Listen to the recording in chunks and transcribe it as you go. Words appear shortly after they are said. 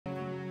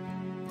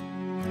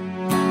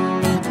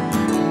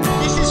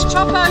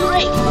Troppo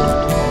Reef.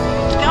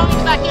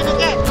 Going back in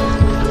again.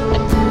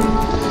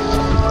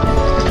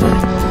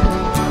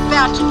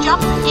 About to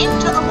jump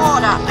into the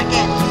water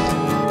again.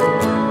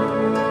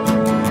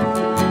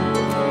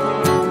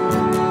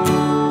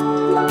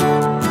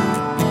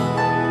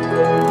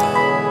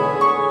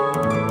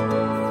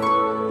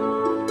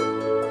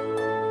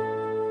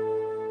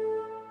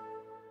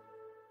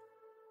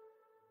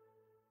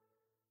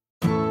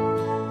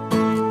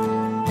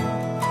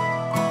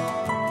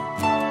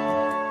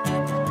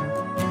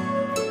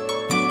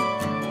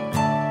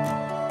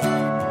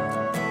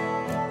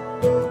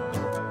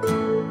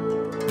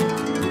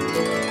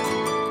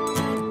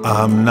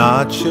 I'm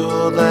not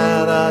sure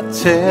that I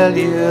tell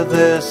you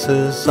this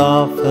as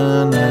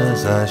often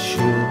as I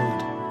should,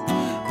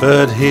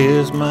 but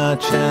here's my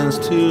chance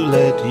to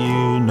let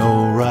you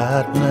know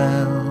right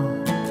now.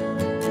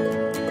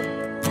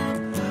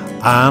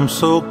 I'm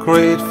so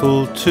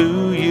grateful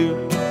to you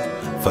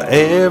for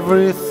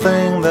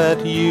everything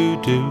that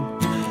you do.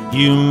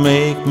 You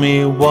make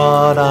me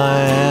what I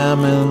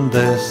am, and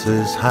this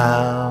is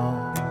how.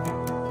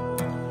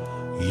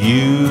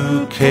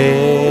 You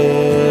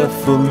care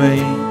for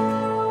me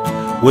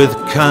with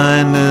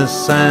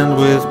kindness and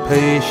with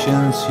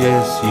patience.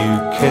 Yes, you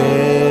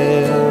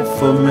care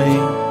for me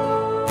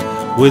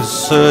with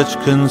such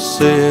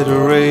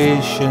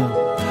consideration,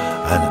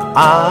 and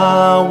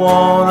I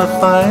want to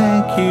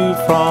thank you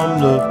from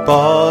the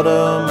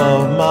bottom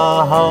of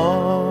my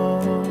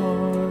heart,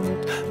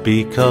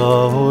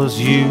 because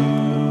you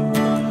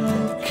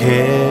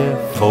care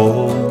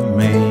for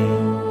me.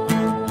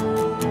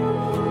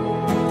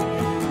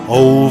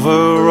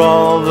 Over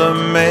all the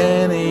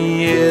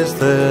many years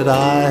that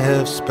I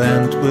have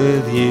spent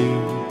with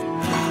you,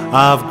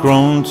 I've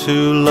grown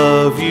to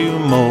love you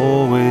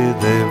more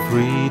with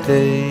every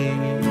day.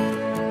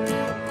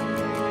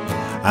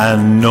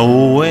 And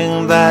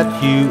knowing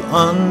that you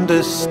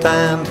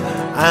understand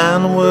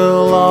and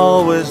will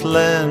always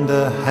lend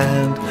a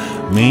hand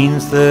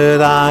means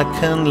that I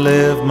can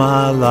live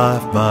my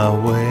life my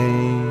way.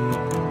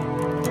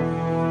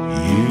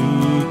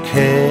 You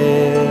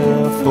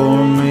care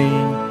for me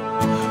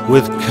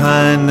with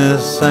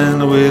kindness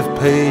and with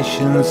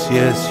patience.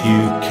 Yes,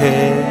 you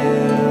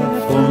care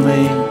for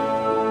me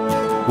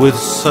with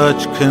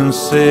such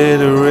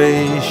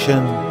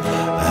consideration,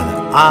 and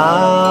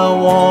I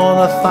want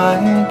to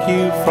thank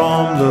you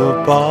from the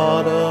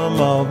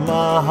bottom of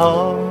my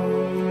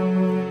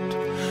heart,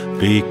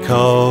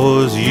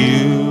 because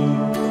you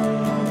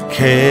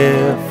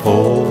care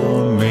for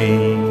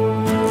me.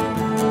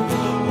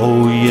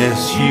 Oh yes,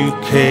 you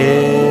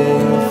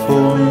care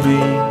for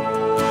me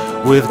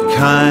with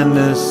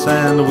kindness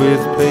and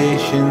with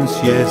patience.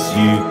 Yes,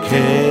 you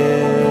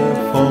care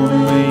for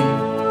me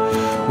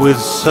with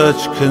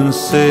such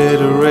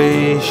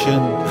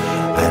consideration,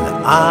 and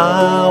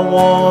I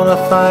want to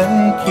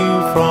thank you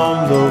from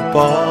the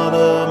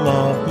bottom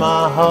of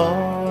my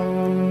heart,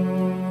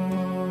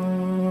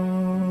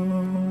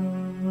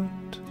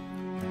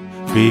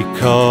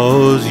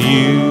 because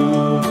you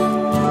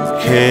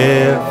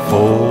care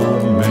for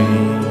me.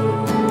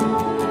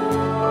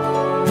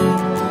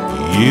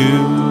 You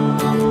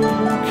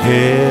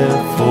care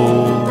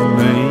for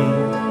me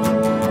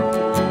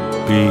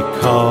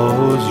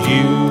because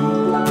you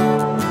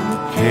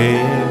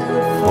care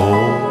for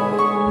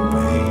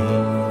me.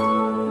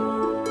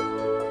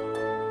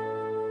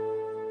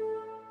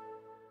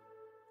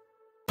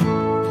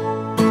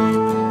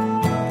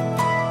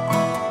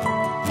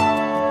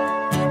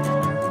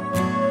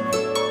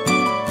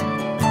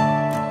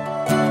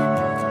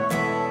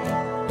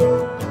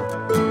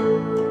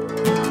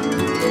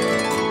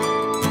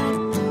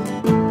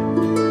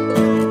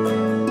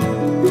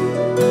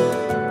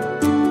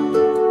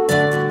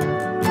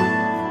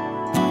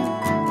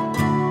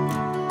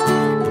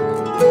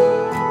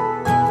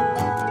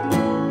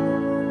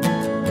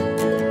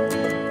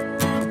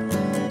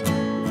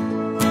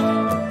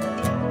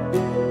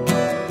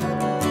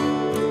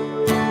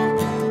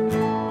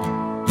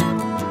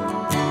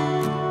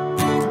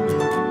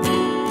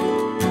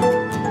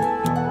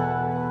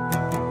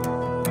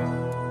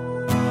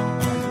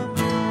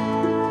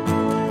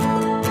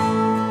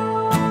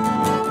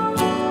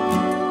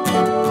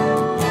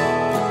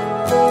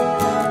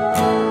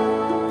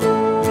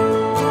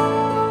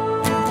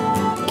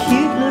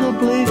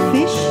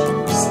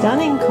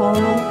 Stunning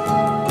coral,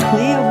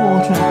 clear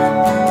water.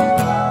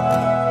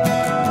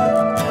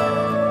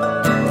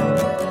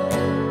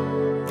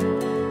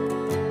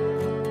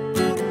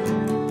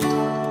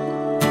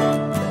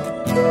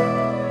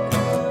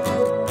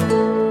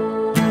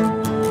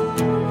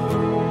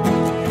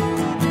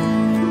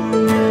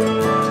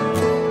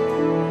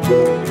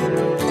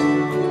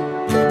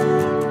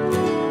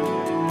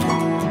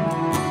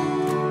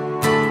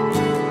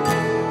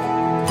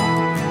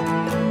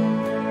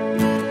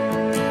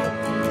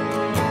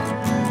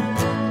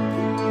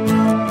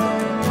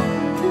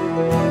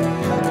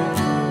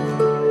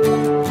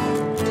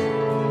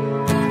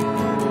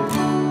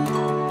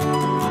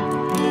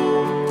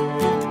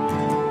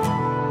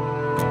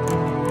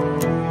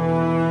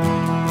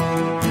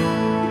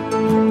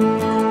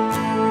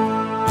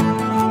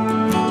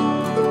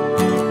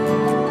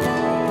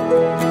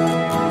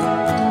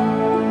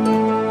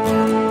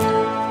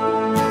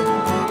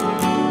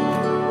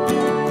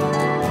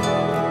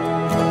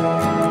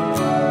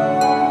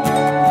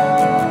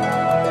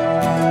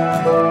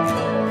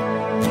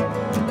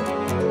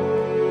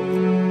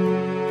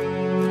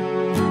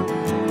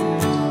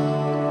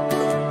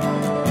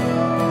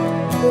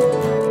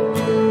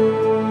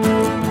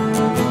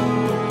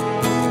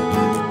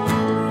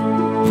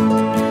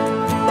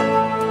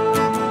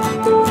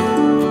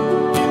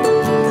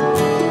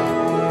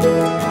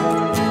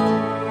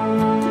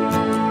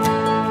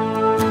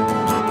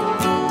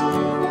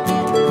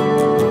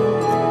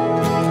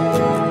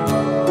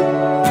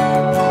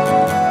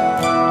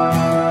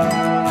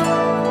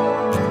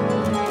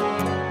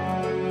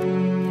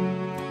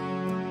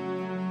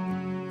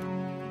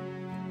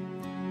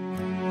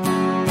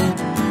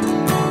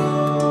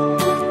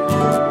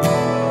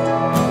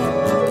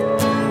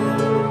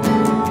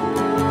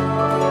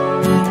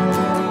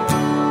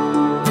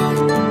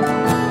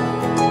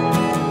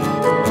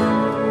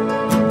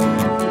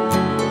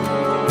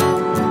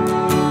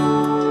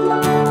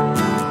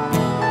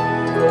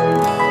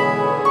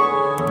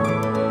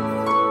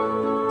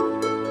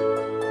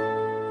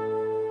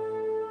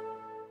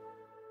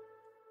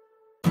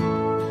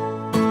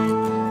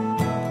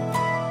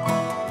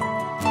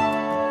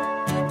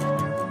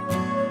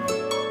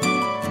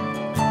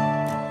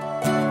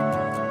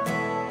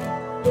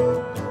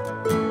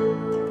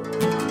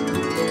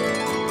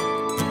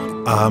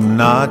 I'm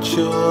not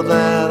sure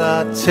that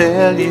I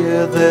tell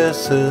you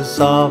this as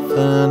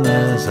often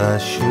as I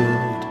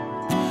should,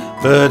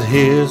 but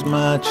here's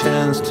my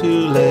chance to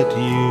let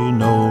you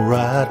know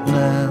right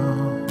now.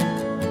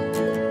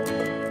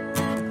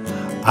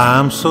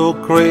 I'm so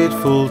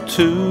grateful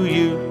to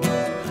you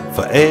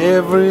for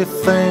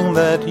everything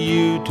that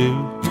you do.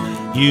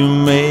 You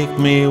make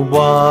me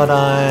what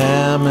I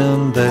am,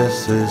 and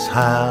this is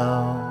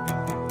how.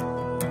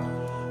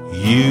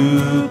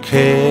 You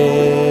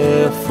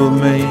care for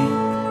me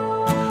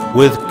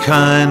with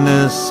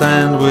kindness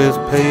and with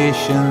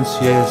patience.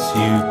 Yes,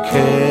 you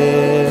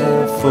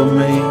care for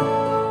me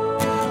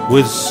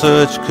with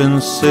such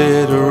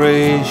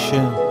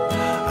consideration,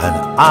 and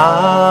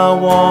I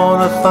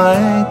want to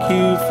thank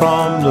you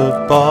from the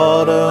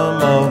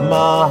bottom of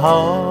my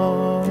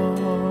heart,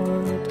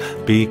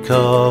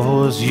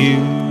 because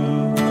you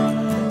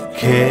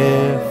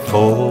care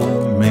for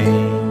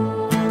me.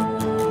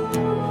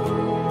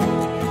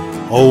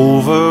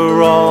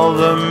 Over all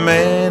the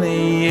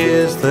many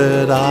years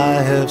that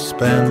I have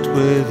spent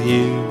with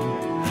you,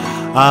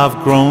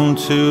 I've grown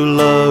to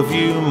love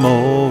you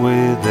more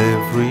with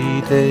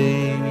every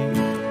day.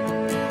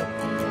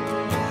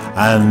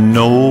 And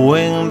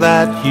knowing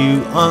that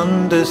you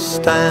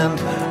understand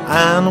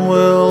and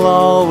will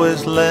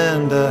always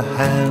lend a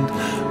hand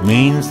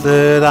means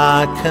that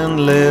I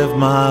can live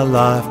my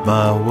life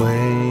my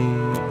way.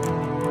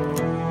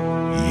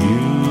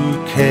 You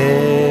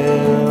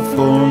care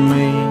for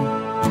me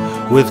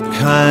with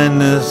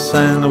kindness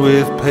and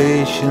with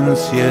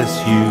patience. Yes,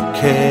 you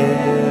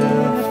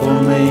care for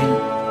me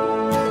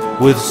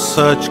with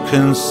such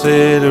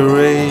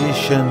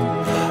consideration,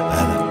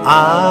 and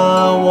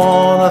I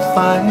want to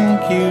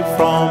thank you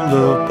from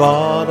the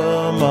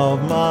bottom of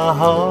my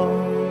heart,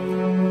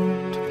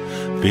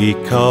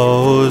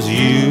 because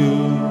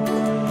you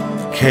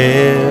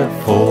care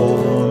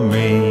for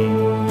me.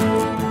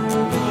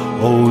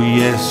 Oh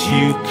yes,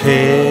 you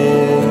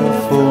care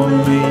for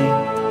me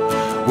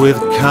with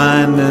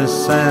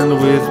kindness and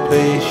with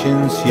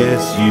patience.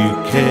 Yes, you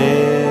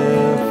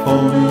care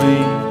for me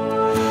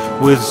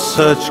with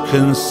such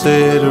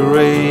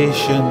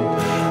consideration,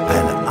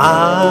 and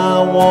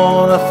I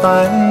want to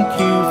thank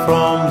you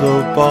from the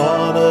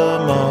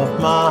bottom of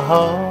my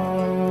heart,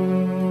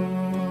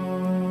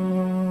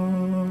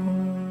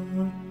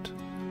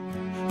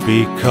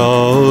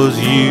 because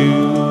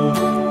you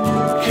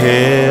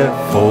care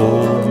for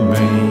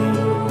me.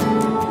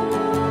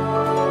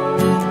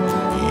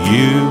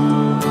 You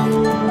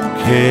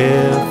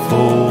care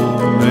for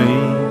me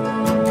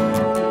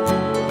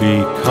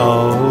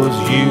because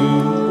you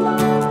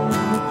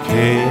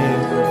care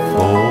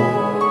for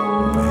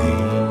me.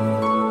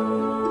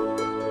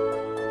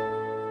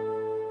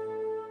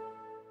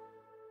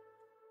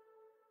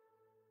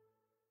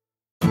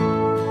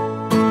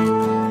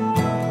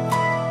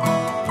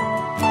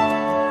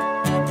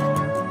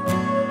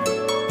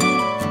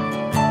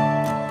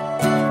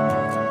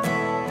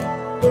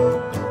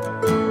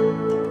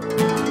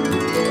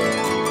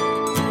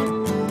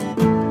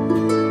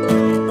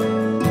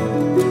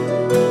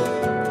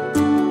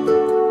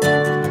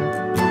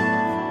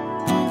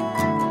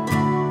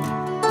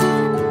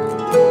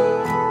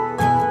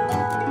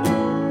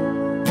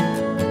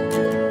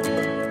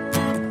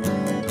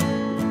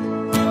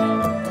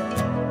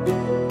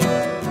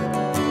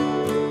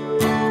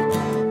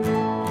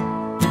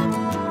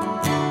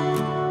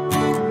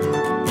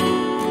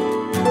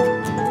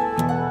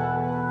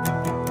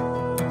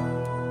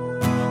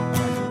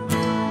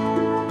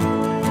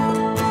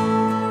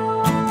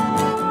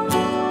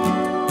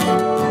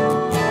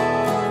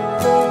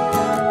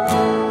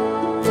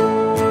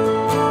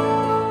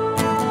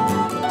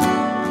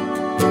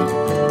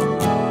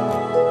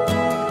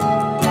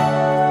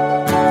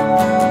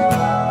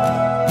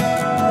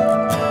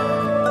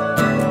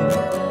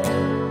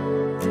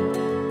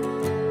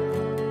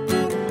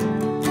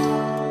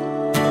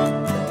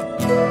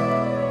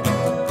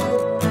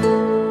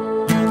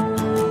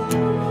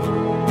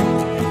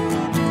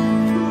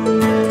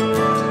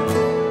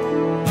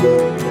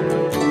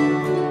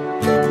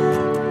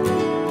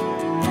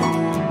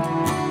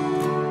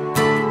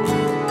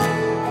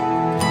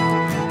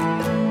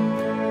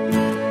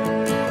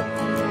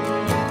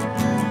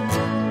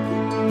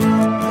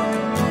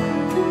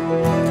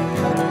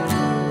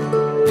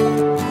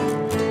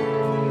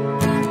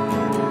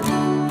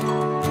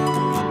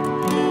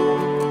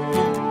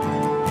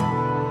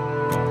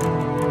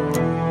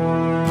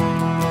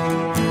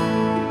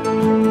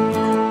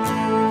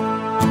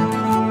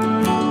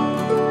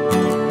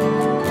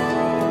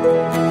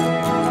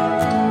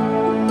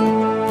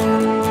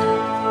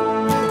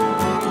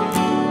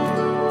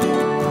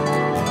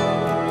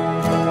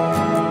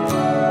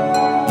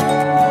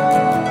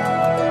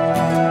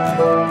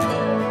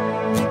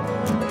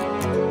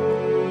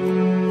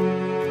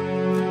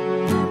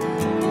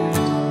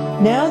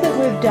 Now that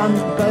we've done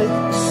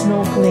both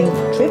snorkeling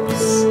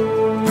trips,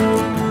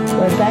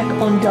 we're back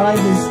on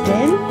Diver's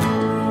Den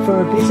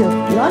for a bit of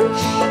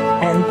lunch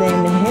and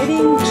then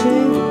heading to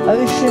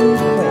Ocean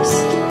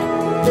Quest,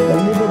 the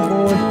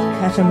Liveaboard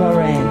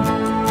catamaran.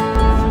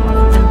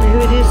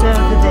 goes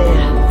over there.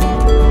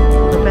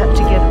 We're about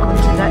to get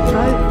onto that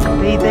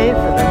boat. Be there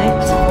for the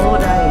next 4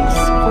 days.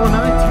 4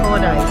 nights, 4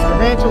 days. We're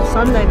there till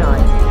Sunday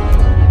night.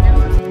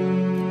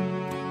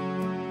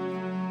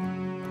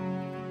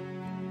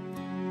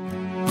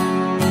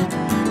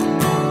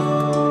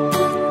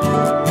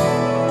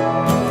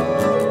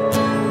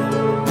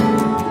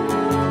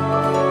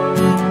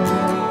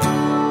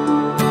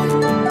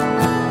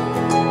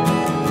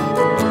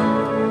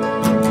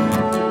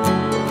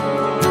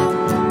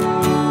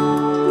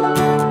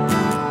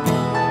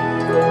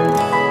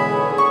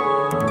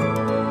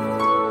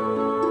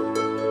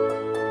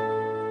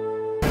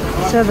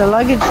 So the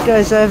luggage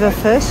goes over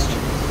first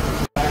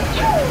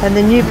and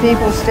the new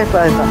people step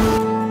over.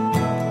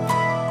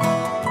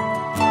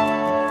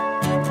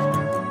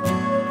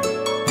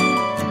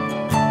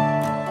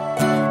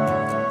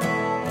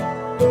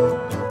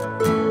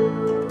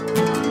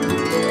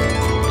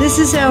 This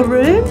is our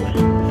room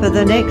for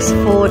the next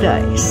 4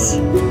 days.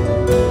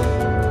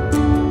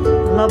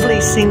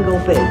 Lovely single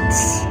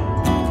beds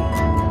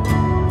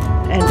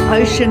and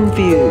ocean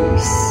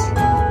views.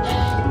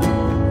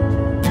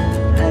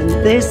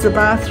 There's the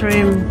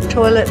bathroom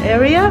toilet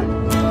area.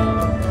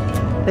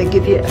 They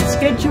give you a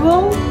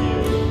schedule,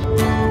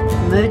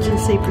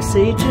 emergency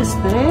procedures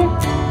there,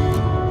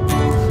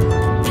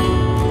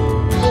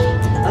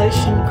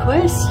 Ocean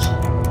Quest,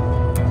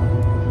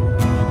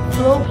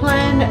 floor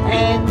plan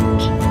and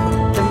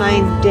the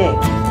main deck.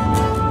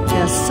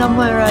 Now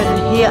somewhere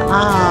over here,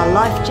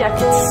 life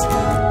jackets.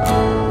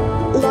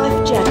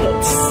 Life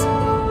jackets,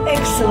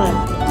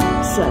 excellent.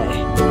 So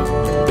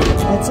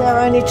that's our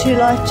only 2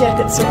 life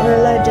jackets that we're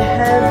allowed to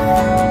have.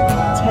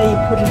 That's how you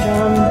put it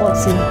on.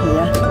 What's in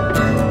here?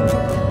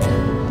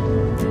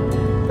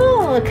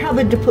 Oh, a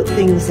cupboard to put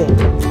things in.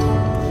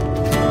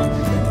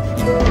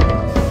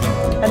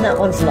 And that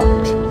one's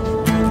locked.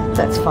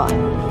 That's fine.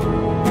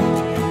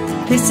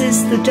 This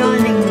is the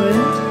dining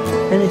room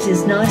and it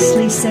is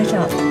nicely set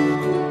up.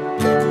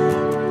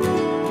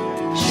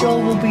 Sure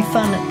will be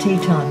fun at tea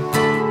time.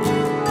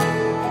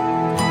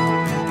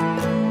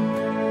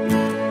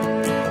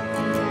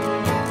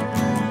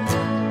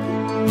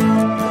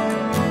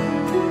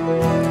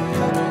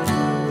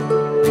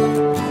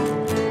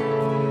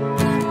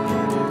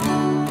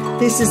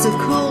 This is a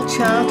cool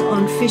chart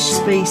on fish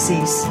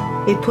species.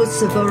 It puts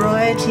the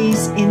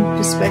varieties in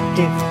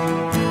perspective.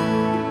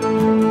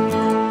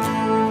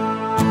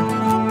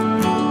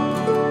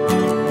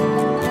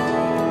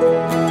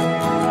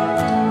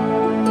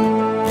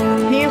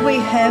 Here we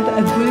have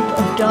a group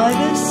of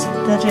divers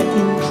that are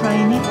in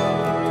training.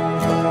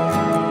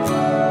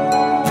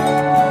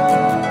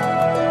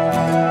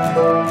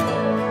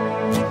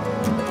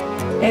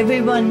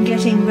 Everyone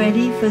getting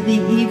ready for the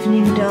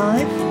evening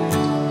dive.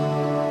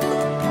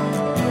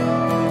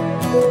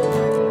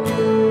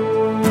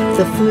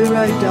 The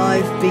fluoro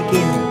dive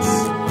begins.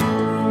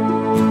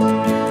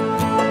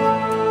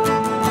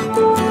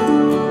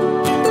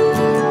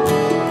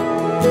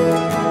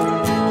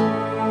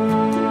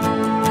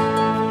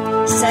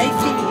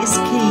 Safety is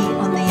key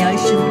on the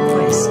Ocean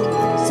Quest,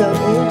 so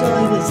all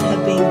divers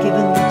have been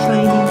given the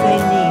training they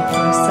need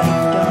for a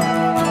safe dive.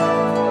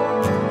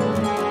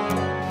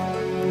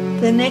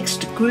 The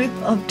next group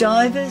of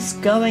divers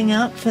going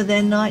out for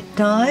their night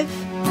dive.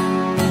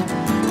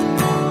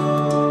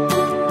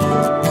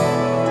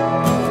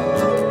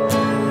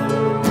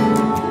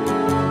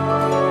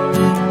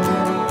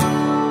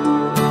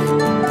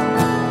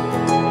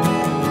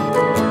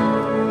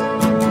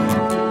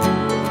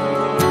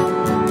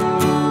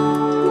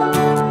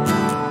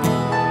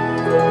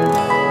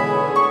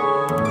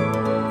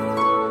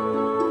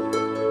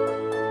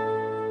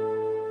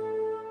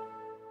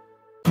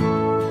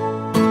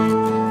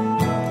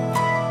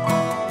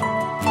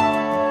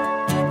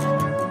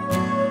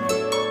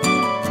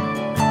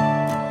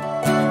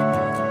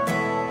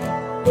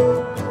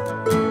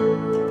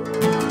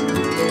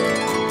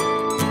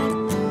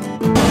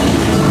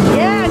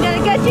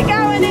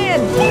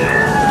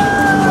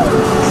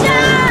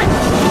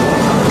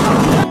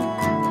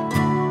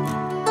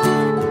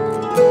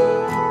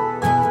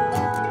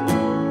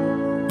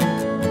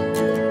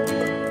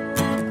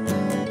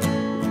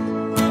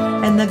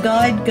 And the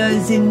guide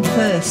goes in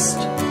first.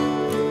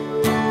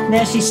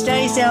 Now she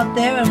stays out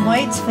there and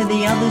waits for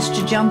the others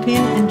to jump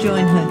in and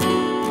join her.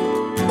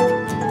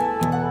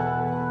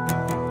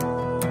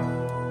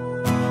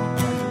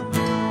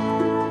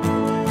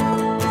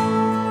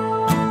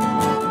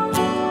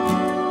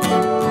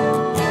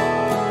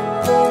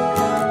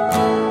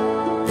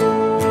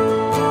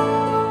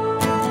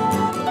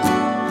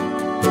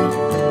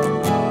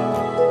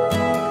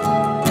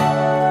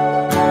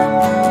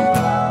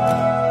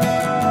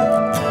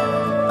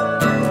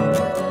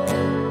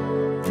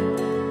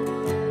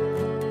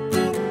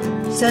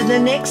 So the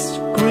next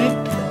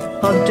group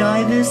of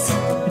divers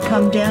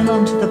come down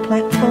onto the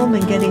platform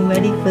and getting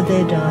ready for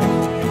their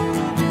dive.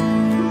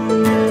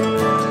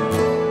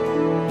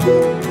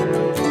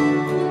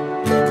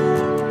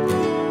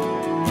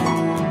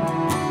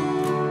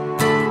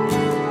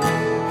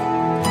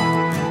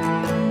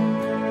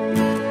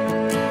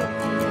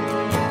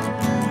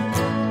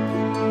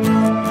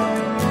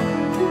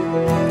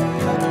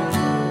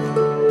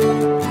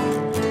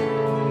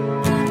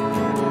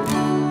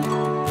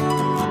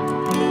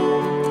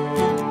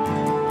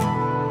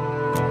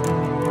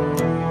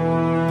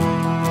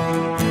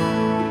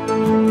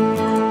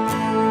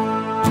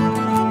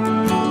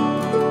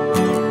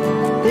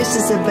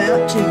 This is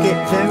about to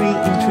get very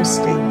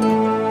interesting.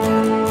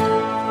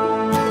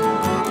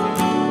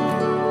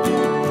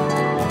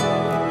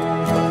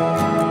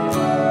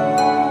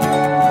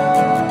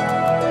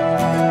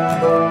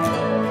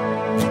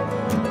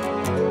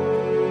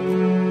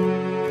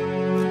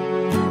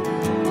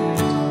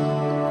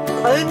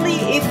 Only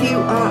if you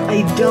are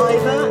a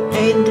diver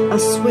and a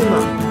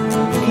swimmer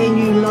can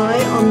you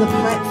lie on the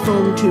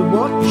platform to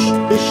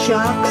watch the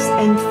sharks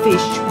and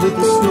fish with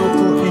a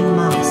snorkel and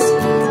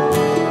mask.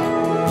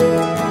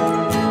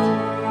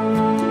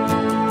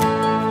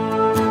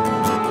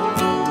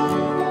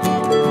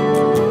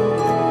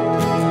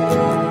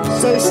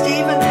 So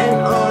Stephen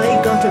and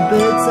I got a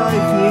bird's eye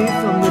view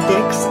from the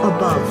decks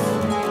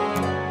above.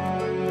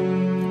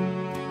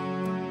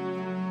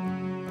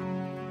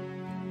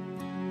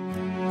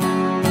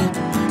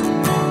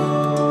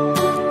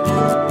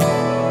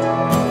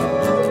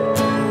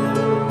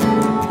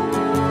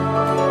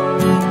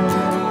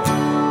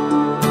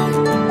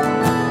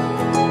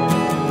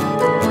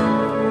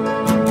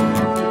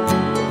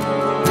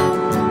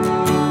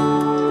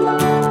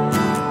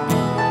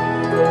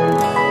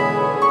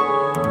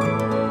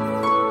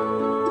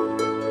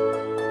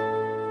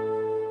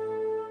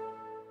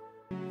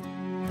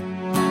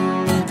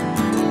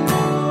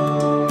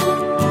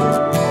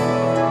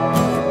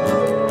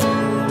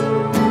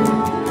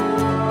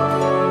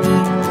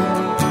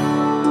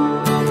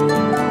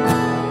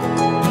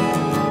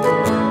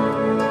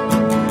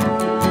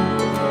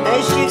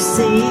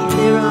 See,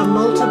 there are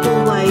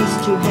multiple ways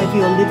to have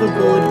your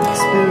liveaboard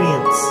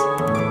experience.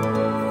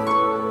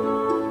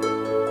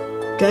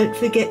 Don't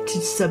forget to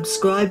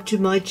subscribe to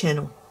my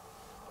channel.